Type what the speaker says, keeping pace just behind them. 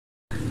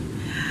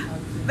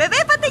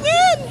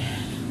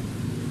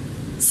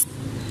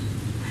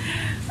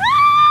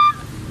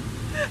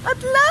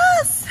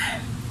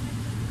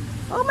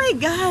my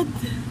God!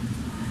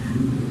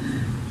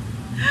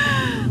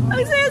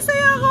 Ang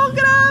saya-saya ko,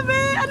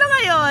 grabe! Ano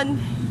ngayon?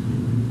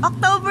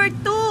 October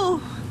 2,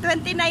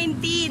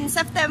 2019,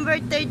 September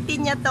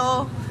 13 niya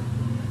to.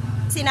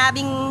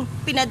 Sinabing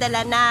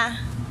pinadala na.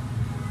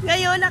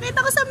 Ngayon,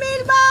 nakita ko sa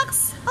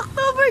mailbox,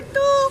 October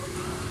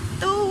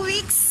 2. 2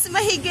 weeks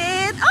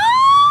mahigit.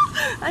 Oh!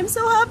 I'm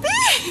so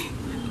happy!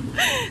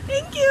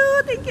 Thank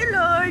you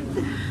Lord.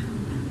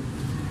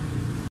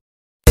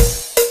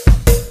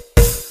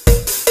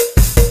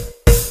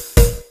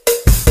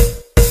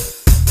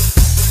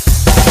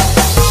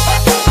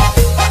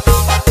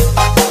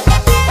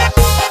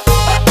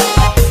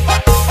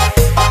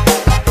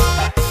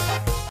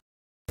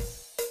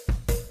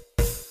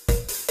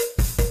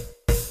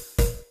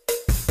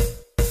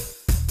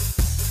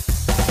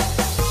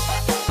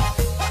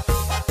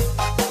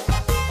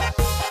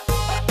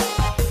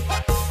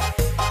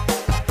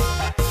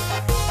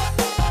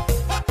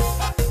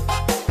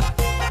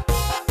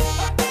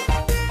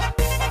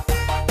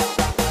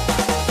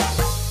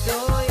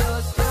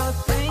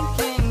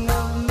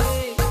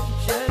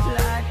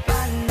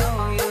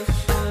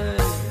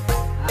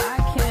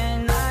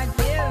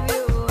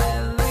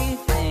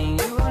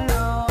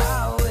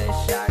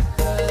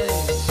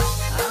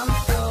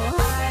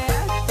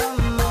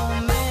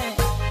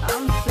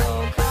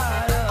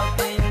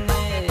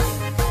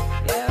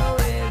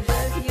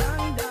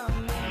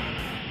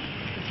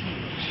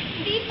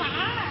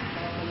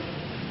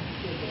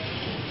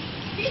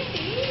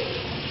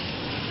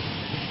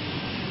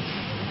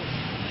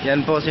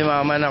 Yan po si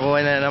mama,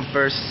 nakuha na ng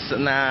first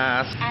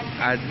na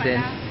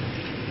Adsense.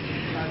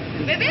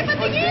 Bebe,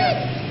 patingin!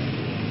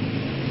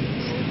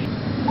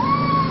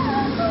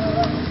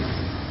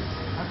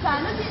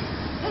 Sana din.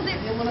 Kasi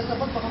hindi mo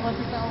nagsapat, baka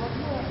masitawat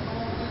mo.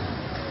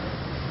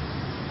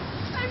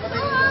 I'm so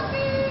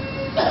happy!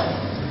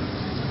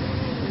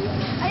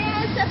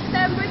 Ayan,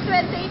 September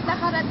 28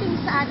 nakarating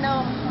sa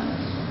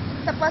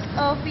sa post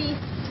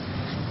office.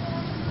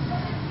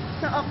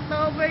 So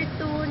October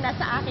 2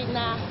 nasa akin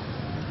na.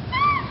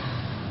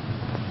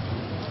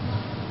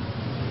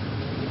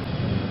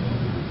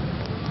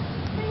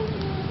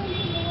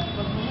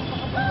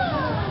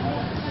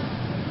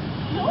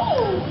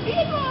 Hindi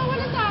ko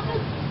wala sa akin.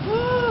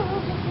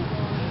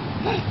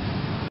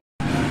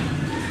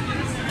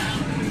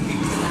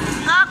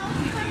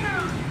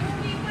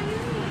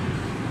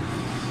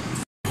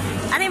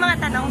 Ano yung mga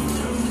tanong?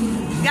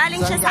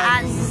 Galing siya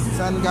saan?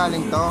 Saan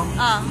galing to?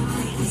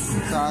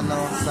 Sa ano?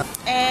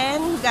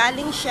 And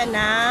galing siya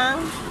ng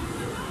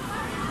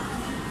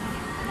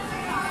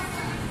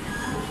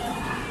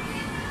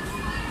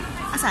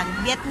asan?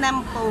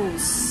 Vietnam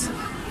Post.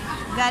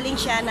 Galing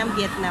siya ng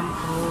Vietnam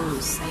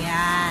Post.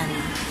 Ayan.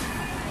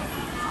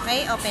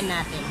 Okay, open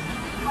natin.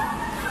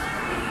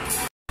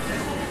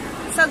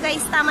 So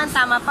guys,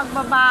 tama-tama.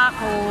 Pagbaba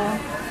ko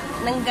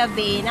ng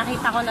gabi,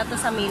 nakita ko na to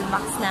sa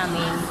mailbox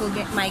namin.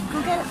 My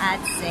Google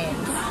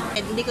AdSense.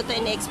 And hindi ko to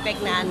in-expect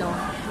na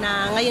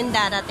na ngayon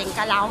darating.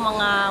 Kala ko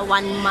mga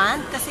 1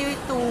 month. Kasi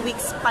 2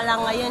 weeks pa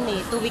lang ngayon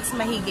eh. 2 weeks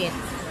mahigit.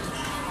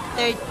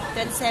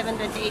 27,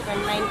 28,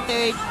 29,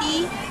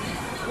 30,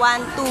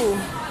 1,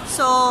 2.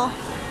 So,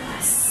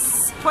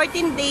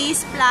 14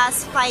 days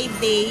plus 5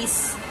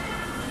 days,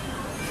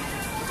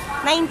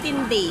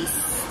 19 days.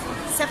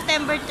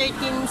 September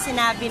 13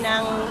 sinabi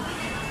ng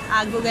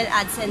Google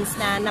AdSense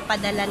na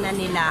napadala na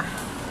nila.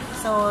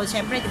 So,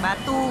 syempre, diba?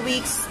 2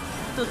 weeks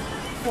to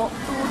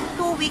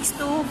 2 weeks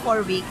to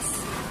 4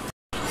 weeks.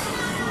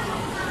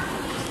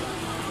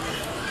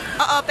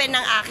 O-open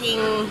ng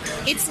aking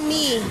It's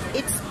Me.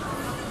 It's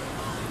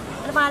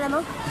ano pangalan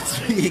mo? It's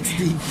me,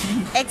 XD.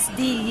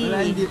 XD.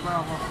 Wala, hindi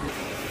pa ako.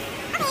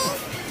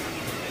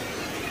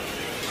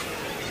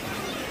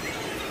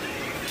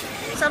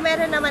 So,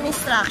 meron naman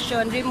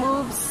instruction,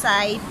 remove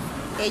side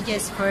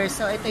edges first.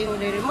 So, ito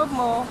yung re-remove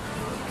mo.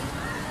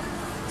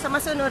 So,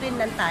 masunurin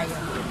lang tayo.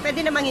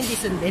 Pwede namang hindi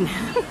sundin.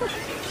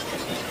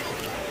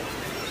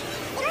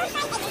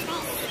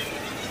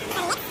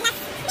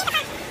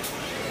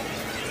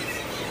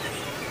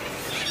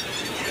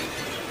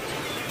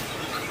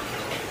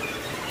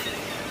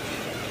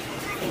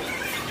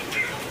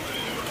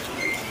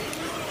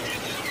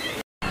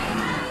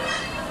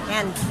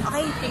 Yan.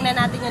 Okay, tingnan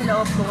natin yung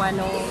loob kung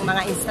anong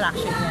mga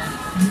instruction niya.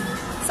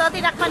 So,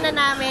 tinakpan na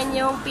namin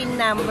yung PIN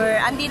number.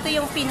 Andito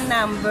yung PIN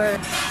number.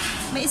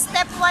 May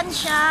step 1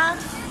 siya.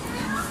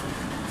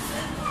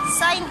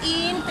 Sign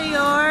in to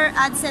your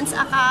AdSense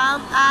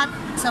account at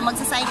so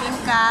magsa-sign in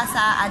ka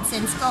sa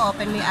AdSense ko.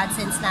 Open mo yung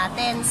AdSense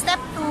natin.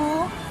 Step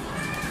 2,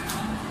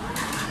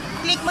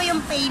 click mo yung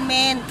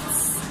payment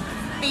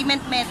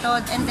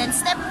method. And then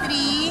step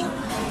 3,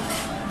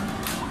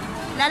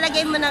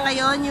 lalagay mo na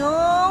ngayon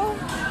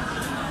yung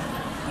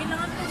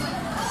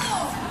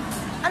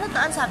ano to?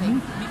 Ano sabi?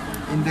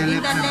 In the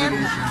left.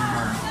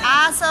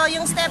 So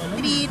yung step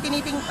 3,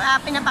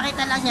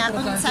 pinapakita lang niya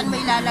kung saan mo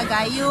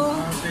ilalagay yung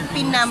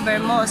PIN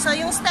number mo. So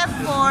yung step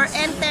 4,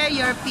 enter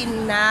your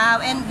PIN now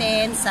and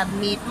then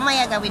submit.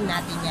 Mamaya gawin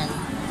natin yan.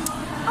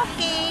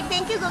 Okay,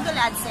 thank you Google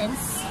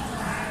AdSense.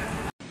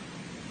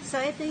 So,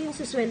 ito yung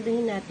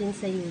susweldohin natin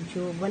sa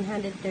YouTube,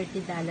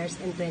 $130.23.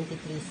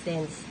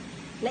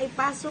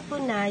 Naipasok ko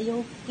na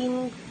yung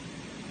PIN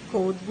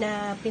code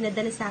na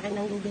pinadala sa akin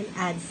ng Google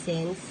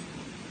AdSense.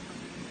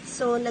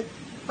 So,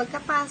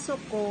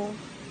 pagkapasok ko,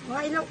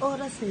 mga ilang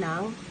oras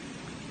lang,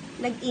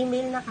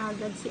 nag-email na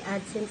kagad si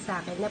AdSense sa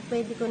akin na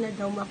pwede ko na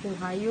daw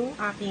makuha yung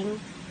aking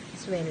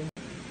sweldo.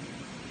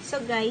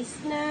 So, guys,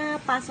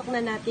 napasok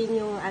na natin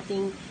yung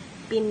ating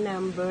PIN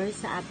number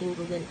sa ating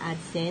Google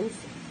AdSense.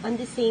 On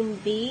the same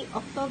day,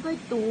 October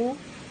 2,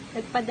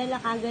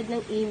 nagpadala kagad ng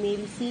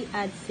email si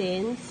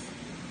AdSense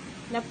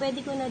na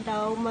pwede ko na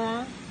daw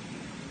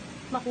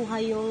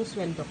makuha yung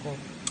sweldo ko.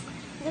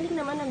 Galing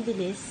naman, ang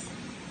bilis.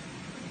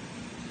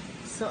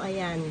 So,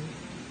 ayan.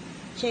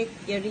 Check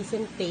your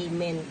recent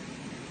payment.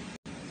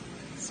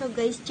 So,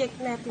 guys, check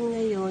natin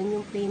ngayon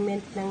yung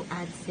payment ng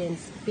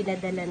AdSense.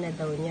 Pinadala na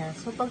daw niya.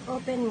 So, pag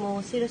open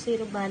mo, 0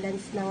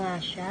 balance na nga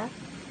siya.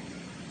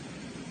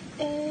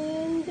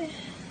 And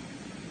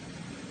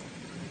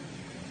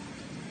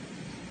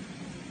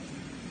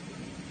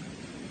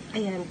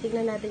ayan,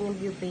 tignan natin yung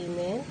view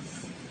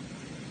payments.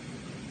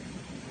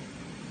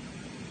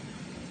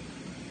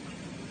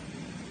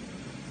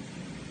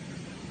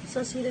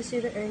 So, 0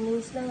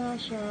 earnings na nga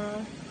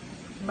siya.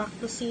 Back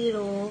to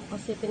 0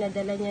 kasi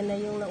pinadala niya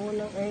na yung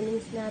naunang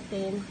earnings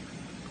natin.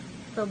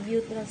 To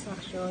view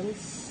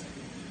transactions.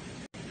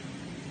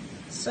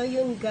 So,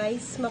 yun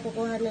guys,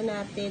 makukuha na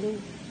natin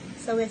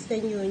sa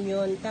Western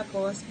Union.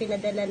 Tapos,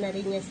 pinadala na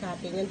rin niya sa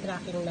atin yung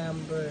tracking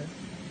number.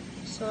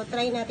 So,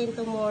 try natin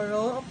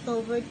tomorrow,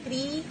 October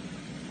 3,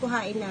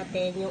 kuhain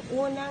natin yung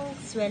unang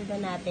sweldo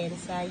natin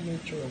sa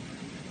YouTube.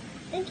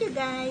 Thank you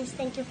guys.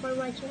 Thank you for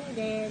watching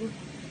again.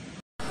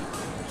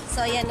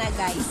 So, yan na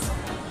guys.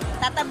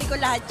 Tatabi ko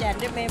lahat yan.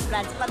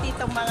 Remembrance. Pati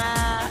itong mga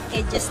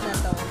edges na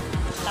to.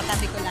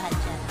 Tatabi ko lahat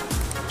yan.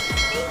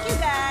 Thank you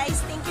guys.